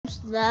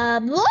The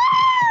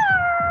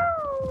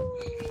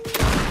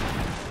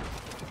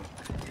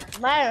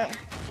man,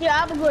 he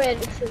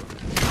upgraded too.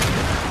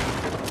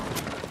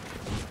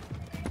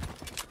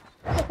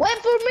 Wait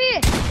for me!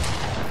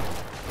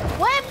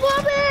 Wait for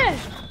me!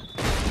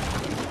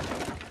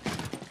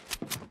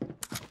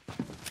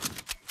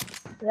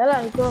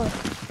 Yalla, go.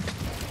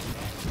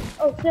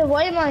 Oh shit,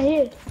 why am I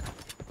here?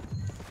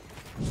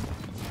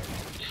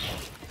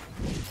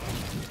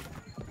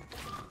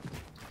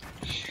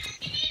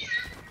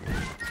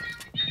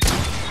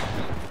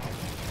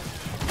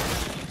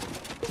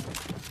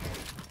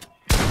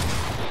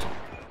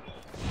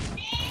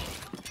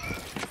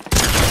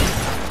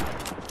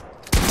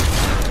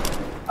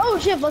 Oh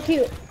shit, fuck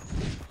you.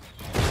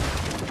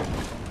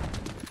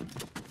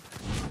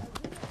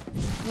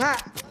 Nah.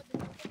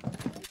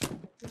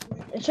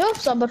 شوف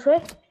صبر شوي.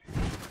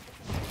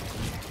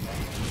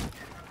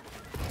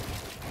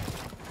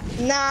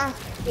 Nah,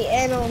 the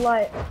anal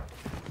light.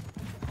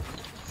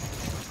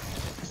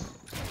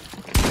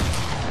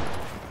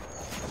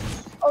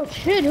 Oh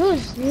shit,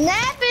 who's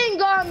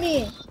snapping on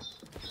me?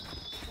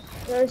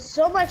 There's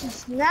so much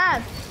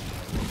snap.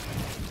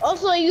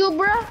 Also you,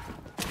 bro.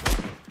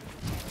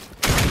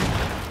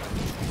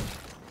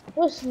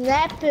 Who's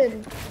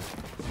snapping?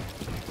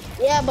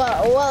 Yeah,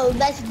 but well,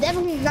 that's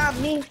definitely not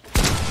me.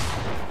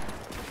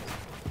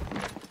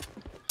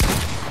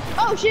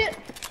 Oh shit!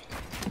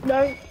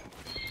 No.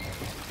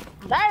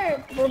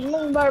 There, boom,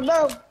 boom,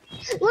 boom.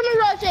 Let me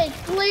rotate,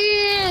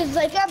 please.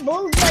 I can't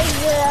move like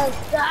this.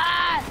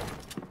 God.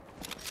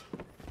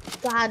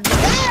 God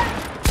damn.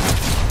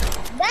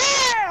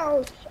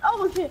 Damn.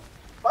 Oh shit.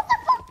 What the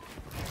fuck?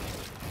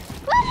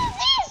 What is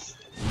this?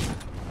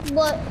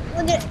 But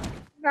look at.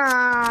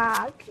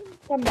 Nah.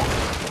 Come back.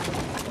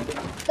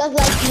 Cause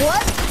like,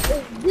 what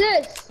is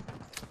this?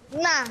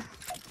 Nah.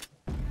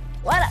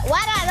 What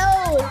are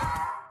those?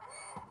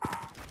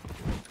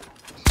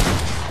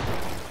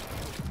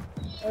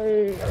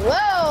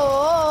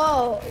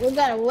 Whoa, we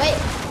gotta wait.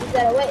 We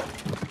gotta wait.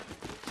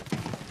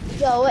 We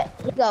gotta wait.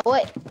 We gotta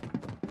wait.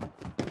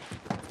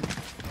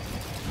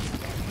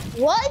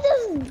 Why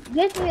does it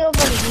get me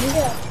over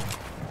here?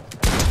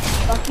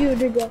 Fuck you,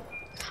 nigga.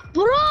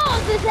 Bro,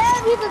 this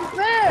ain't even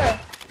fair.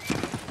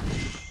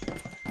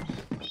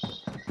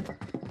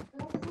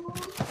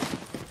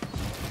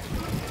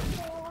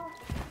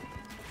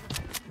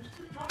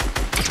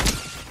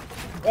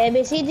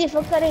 ABCD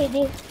فكر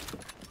هدي.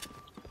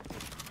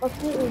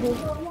 فكر هدي.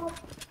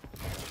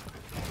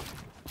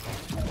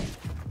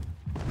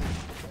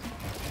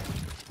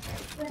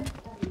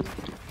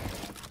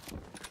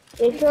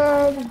 Here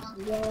comes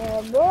the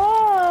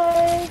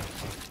boy.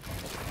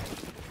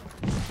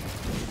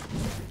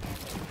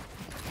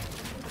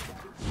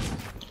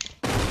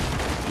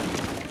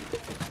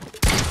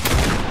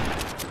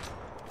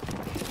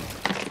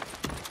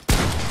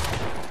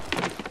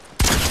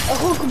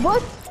 أخوك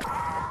بوت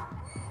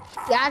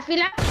يعرف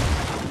يلعب.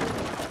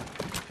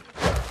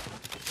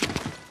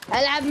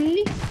 ألعب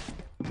مني.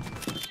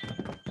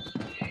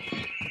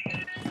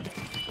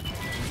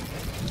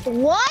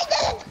 Why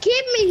does it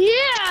keep me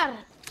here?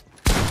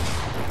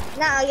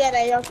 No, I get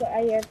it. Okay,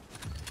 I get it.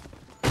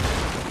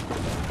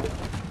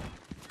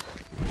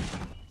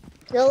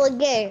 Still a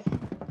game.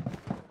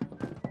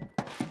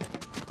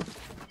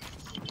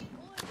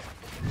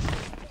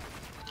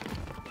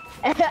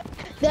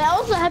 That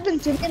also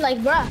happened to me. Like,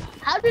 bruh,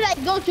 how did I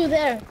go to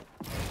there?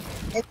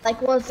 It's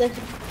like 1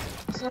 second.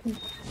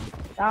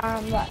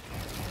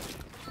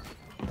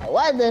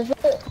 What the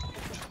fuck?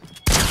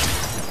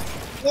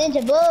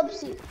 Ninja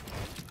Bubsy.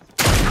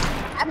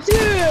 I'm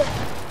serious.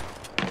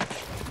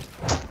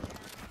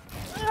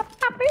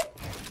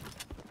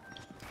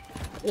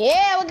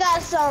 Yeah, we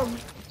got some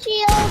chills,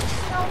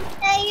 you know what I'm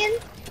saying?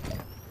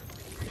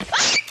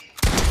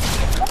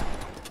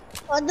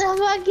 What the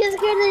fuck is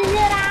gonna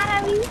get out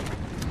of me?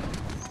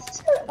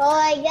 Oh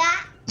my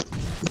god.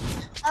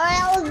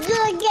 Alright, let's do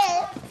it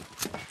again.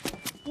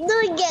 Do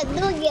it again,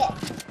 do it again.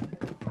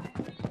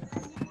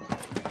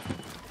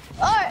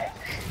 Alright.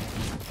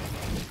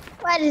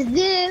 What is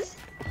this?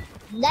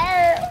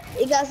 There,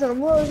 you got some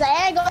moves.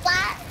 I ain't gonna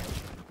lie.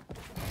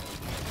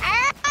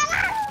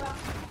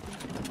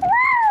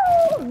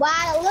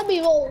 Wow, let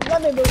me move,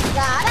 let me move.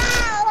 Nah,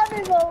 let me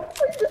move.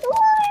 Let me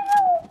move.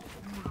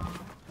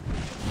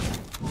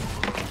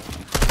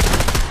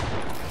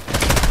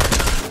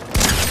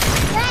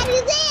 What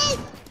is this?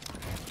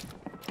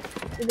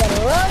 You gotta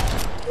run,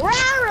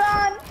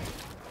 run.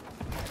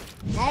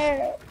 I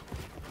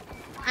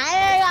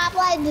don't know how to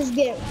play this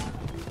game.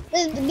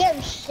 This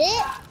game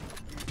shit.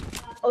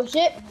 Oh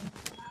shit.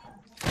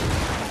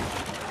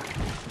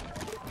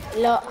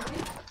 Look.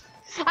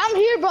 I'm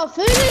here, bro.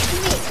 Finish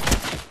me.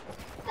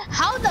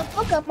 How the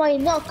fuck am I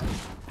knock?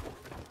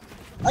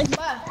 Like,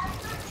 bro.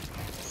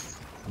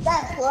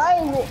 That's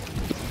crazy.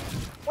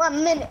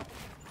 1 minute.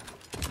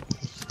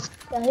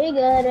 So he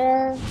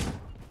gotta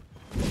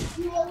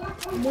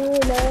do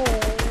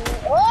that.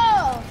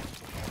 Oh!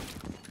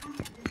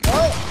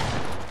 Oi!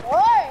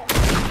 Oi!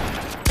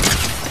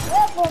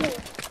 Wait for me.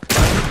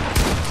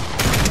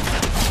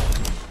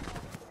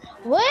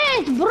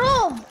 Wait,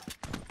 bro.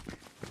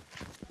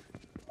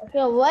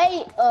 Okay,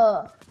 wait.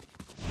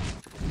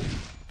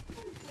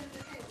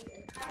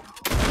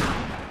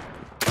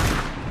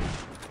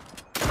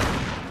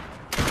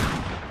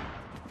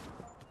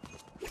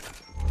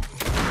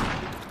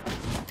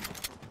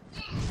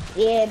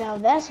 Yeah, now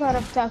that's what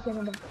I'm talking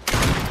about.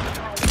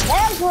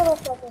 That's what I'm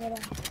talking about.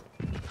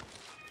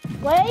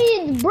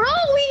 Wait, bro,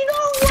 we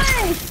don't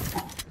wait.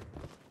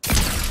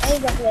 I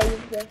ain't gonna play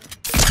this.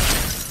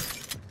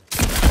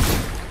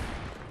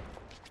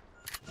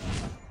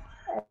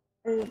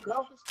 There you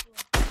go.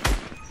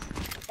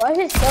 Why is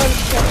it so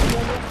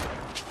difficult?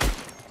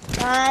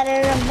 Not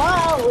in the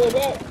mall with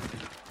it.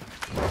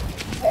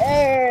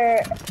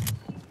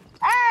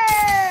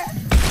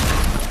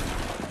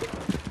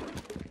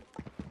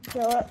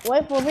 So,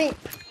 wait for me.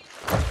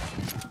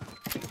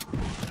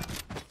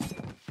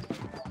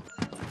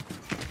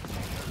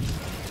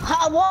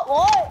 What?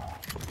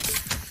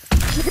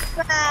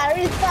 Nah,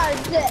 restart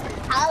shit.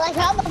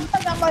 How the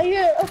fuck am I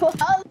here? How the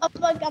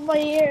fuck am I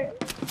here?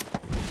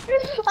 How the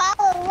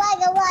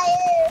fuck am I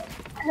here?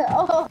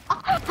 Oh,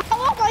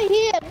 how am I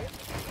here?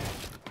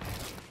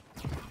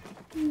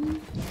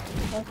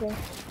 Okay.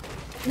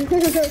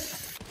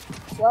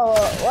 Whoa.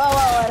 What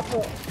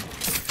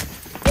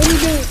are you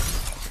doing?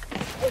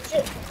 Oh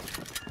shit.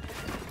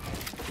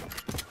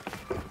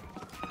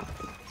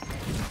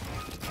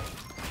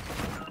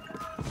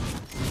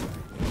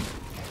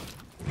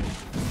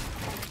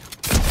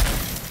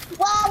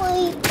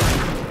 Wowie!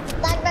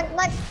 Back.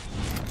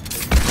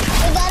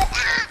 We got it!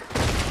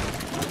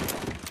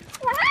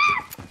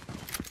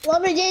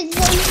 Let me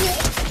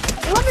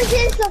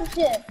change some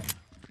shit.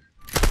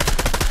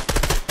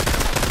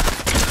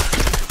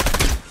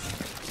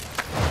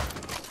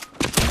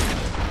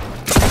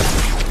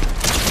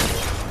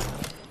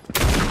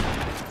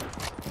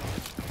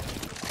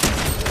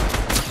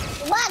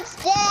 Max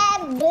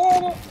jab,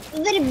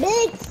 very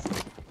big.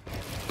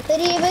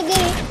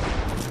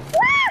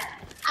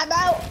 I'm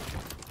out.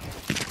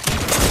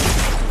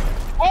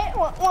 8,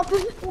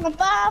 1,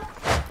 5.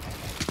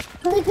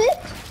 26.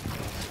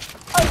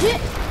 Oh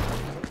shit.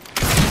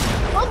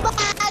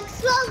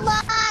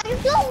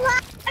 Go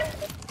back.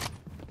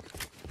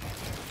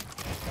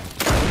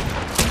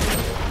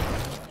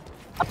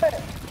 Okay.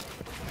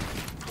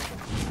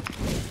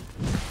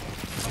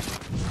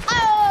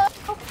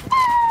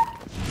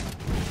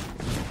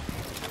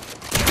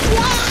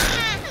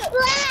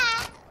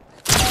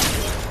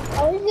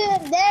 Oh, we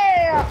good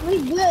there.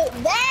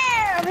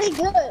 We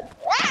good.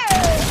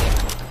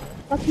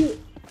 Fuck you.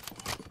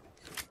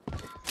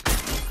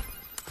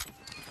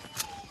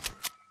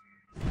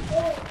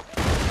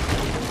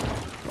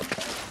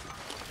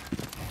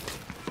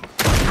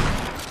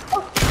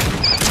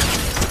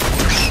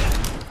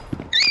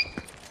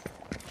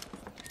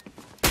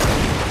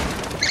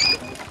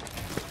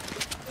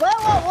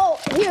 Whoa.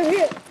 Here.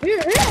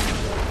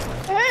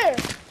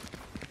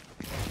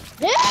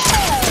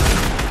 Yeah.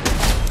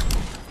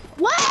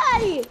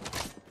 Why?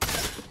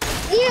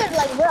 Here,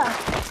 like that.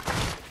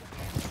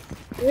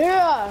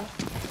 Yeah.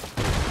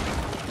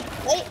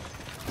 Wait.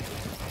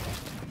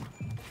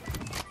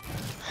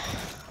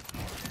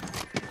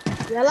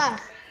 Yalah.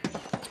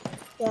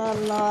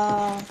 Oh.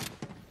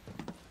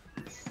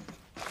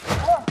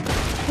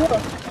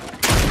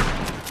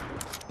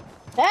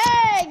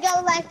 Hey, go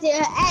back to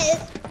your ass.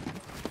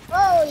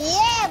 Oh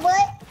yeah,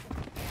 boy.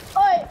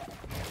 Oi.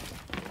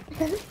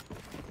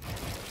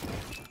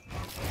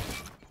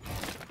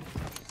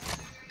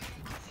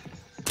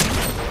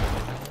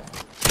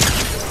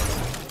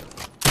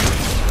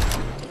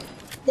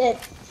 Dead.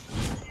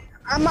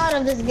 I'm out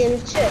of this game.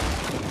 Shit.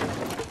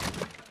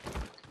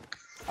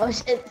 Oh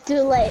shit,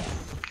 too late.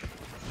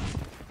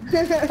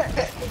 This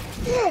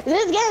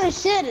game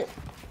is shit.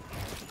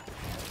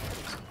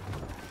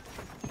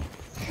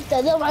 So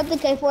I don't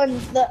think I found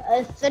the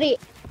 3.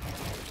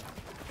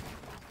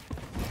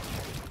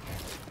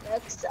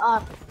 Next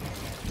up.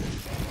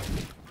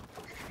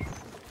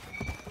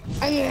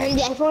 And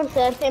the iPhone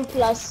 13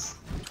 Plus.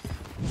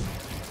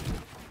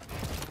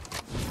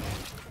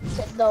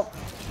 Shit, dope.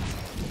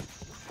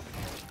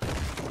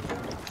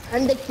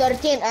 And the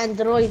 13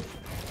 Android.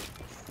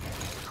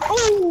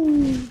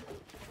 Oh!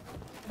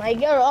 My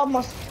girl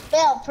almost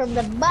fell from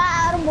the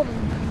bottom of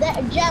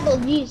that Jabal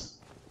Geese.